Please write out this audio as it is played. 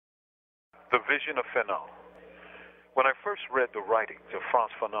The Vision of Fanon. When I first read the writings of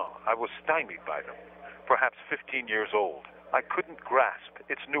Fanon, I was stymied by them. Perhaps 15 years old, I couldn't grasp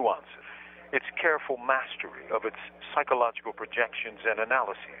its nuances, its careful mastery of its psychological projections and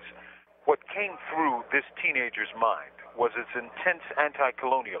analyses. What came through this teenager's mind was its intense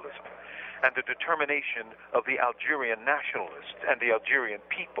anti-colonialism and the determination of the Algerian nationalists and the Algerian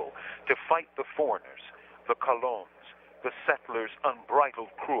people to fight the foreigners, the colons, the settlers'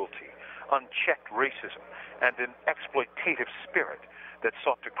 unbridled cruelty, unchecked racism, and an exploitative spirit that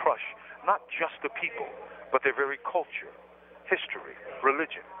sought to crush not just the people, but their very culture, history,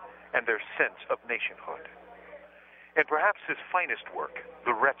 religion, and their sense of nationhood. In perhaps his finest work,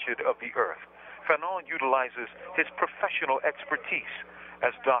 The Wretched of the Earth, Fanon utilizes his professional expertise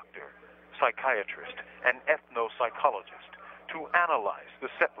as doctor, psychiatrist, and ethno-psychologist to analyze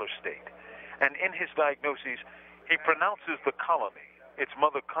the settler state, and in his diagnoses, he pronounces the colony, its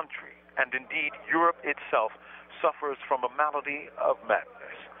mother country, and indeed Europe itself, suffers from a malady of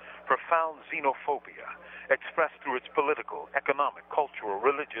madness, profound xenophobia, expressed through its political, economic, cultural,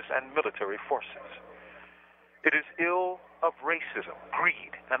 religious, and military forces. It is ill of racism,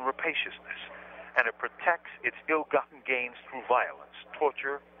 greed, and rapaciousness, and it protects its ill-gotten gains through violence,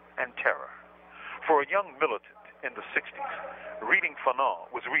 torture, and terror. For a young militant in the 60s, reading Fanon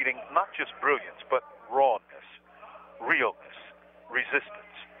was reading not just brilliance, but rawness, realness,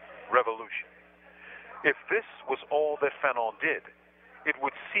 resistance, revolution. If this was all that Fanon did, it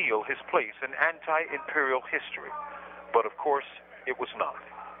would seal his place in anti-imperial history, but of course it was not.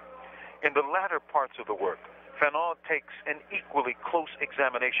 In the latter parts of the work, Fanon takes an equally close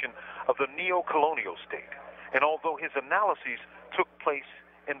examination of the neo-colonial state, and although his analyses took place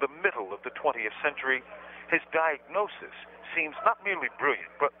in the middle of the 20th century, his diagnosis seems not merely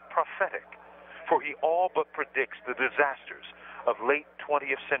brilliant, but prophetic, for he all but predicts the disasters of late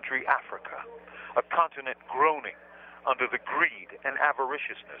 20th century Africa, a continent groaning under the greed and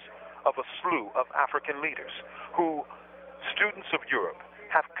avariciousness of a slew of African leaders who, students of Europe,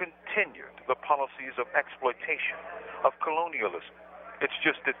 have continued the policies of exploitation, of colonialism. It's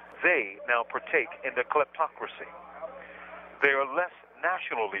just that they now partake in the kleptocracy. They are less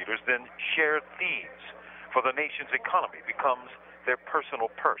national leaders than shared thieves, for the nation's economy becomes their personal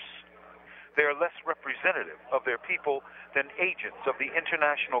purse. They are less representative of their people than agents of the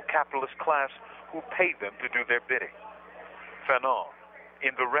international capitalist class who pay them to do their bidding. Fanon,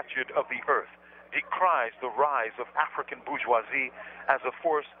 in The Wretched of the Earth, decries the rise of African bourgeoisie as a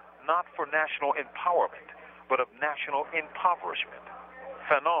force not for national empowerment, but of national impoverishment.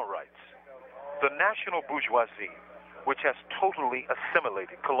 Fanon writes, "The national bourgeoisie, which has totally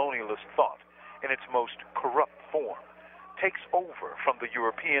assimilated colonialist thought in its most corrupt form, takes over from the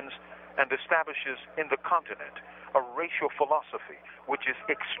Europeans and establishes in the continent a racial philosophy which is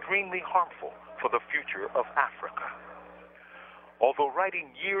extremely harmful for the future of Africa." Although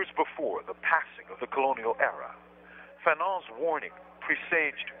writing years before the passing of the colonial era, Fanon's warning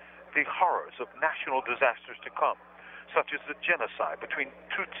presaged the horrors of national disasters to come, such as the genocide between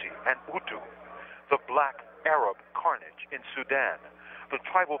Tutsi and Hutu, the black Arab carnage in Sudan, the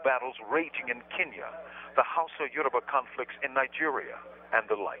tribal battles raging in Kenya, the Hausa-Yoruba conflicts in Nigeria, and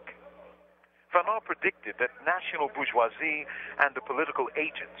the like. Fanon predicted that national bourgeoisie and the political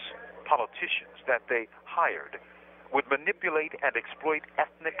agents, politicians that they hired, would manipulate and exploit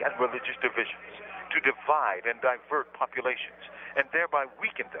ethnic and religious divisions to divide and divert populations and thereby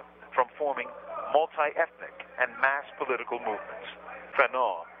weaken them from forming multi-ethnic and mass political movements.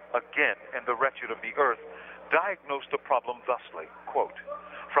 Fanon, again in The Wretched of the Earth, diagnosed the problem thusly, quote,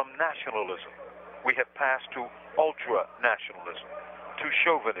 "From nationalism, we have passed to ultra-nationalism, to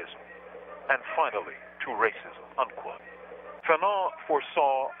chauvinism, and finally to racism," unquote. Fanon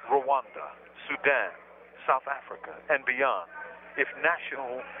foresaw Rwanda, Sudan, South Africa, and beyond if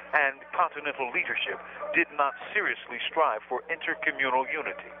national and continental leadership did not seriously strive for intercommunal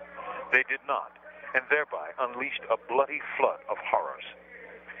unity. They did not, and thereby unleashed a bloody flood of horrors.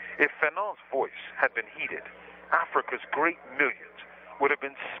 If Fanon's voice had been heeded, Africa's great millions would have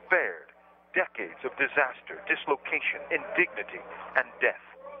been spared decades of disaster, dislocation, indignity, and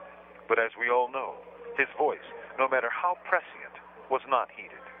death. But as we all know, his voice, no matter how prescient, was not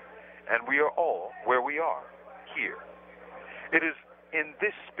heeded. And we are all where we are, here. It is in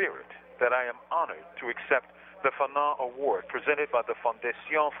this spirit that I am honored to accept the Fanon Award presented by the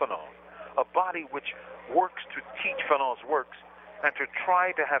Fondation Fanon, a body which works to teach Fanon's works and to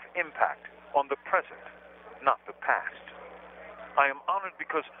try to have impact on the present, not the past. I am honored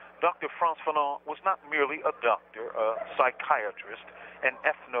because Dr. Frantz Fanon was not merely a doctor, a psychiatrist, an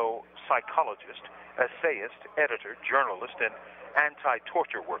ethno-psychologist, essayist, editor, journalist, and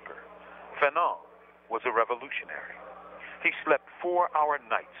anti-torture worker. Fanon was a revolutionary. He slept 4-hour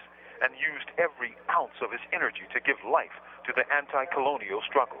nights and used every ounce of his energy to give life to the anti-colonial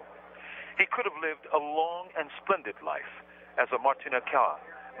struggle. He could have lived a long and splendid life as a Martiniquais,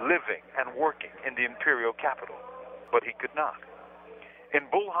 living and working in the imperial capital, but he could not. In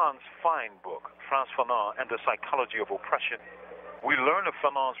Bulhan's fine book, Frantz Fanon and the Psychology of Oppression, we learn of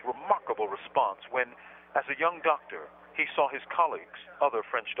Fanon's remarkable response when, as a young doctor, he saw his colleagues, other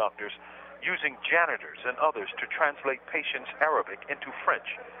French doctors, using janitors and others to translate patients' Arabic into French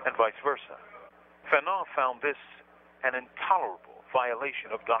and vice versa. Fanon found this an intolerable violation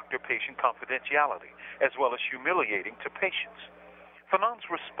of doctor-patient confidentiality, as well as humiliating to patients. Fanon's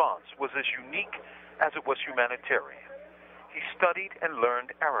response was as unique as it was humanitarian. He studied and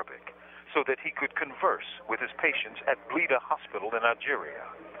learned Arabic so that he could converse with his patients at Blida Hospital in Algeria.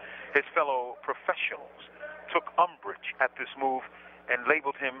 His fellow professionals took umbrage at this move and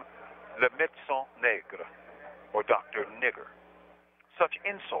labeled him Le Médecin Nègre, or Dr. Nigger. Such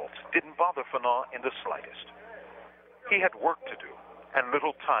insults didn't bother Fanon in the slightest. He had work to do and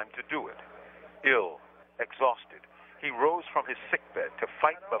little time to do it. Ill, exhausted, he rose from his sickbed to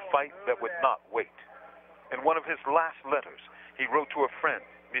fight the fight that would not wait. In one of his last letters, he wrote to a friend,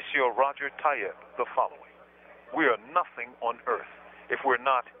 Monsieur Roger Taïeb, the following: "We are nothing on earth if we're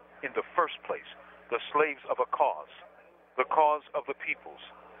not, in the first place, the slaves of a cause, the cause of the peoples,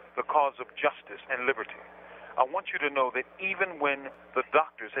 the cause of justice and liberty. I want you to know that even when the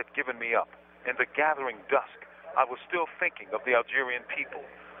doctors had given me up, in the gathering dusk, I was still thinking of the Algerian people,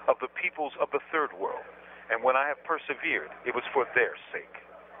 of the peoples of the Third World, and when I have persevered, it was for their sake.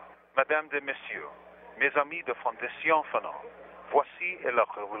 Mesdames et Messieurs, mes amis de Fondation Fanon, voici le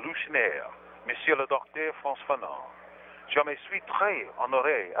révolutionnaire, Monsieur le Docteur Frantz Fanon. Je me suis très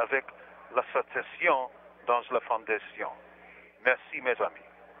honoré avec l'association dans la Fondation. Merci, mes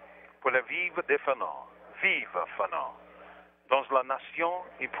amis. Pour la vive des Fanon, vive Fanon. Dans la nation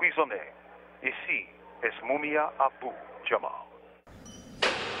emprisonnée, ici est Mumia Abu Jamal."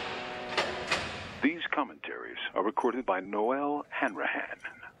 These commentaries are recorded by Noel Hanrahan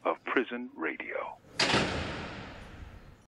of Prison Radio.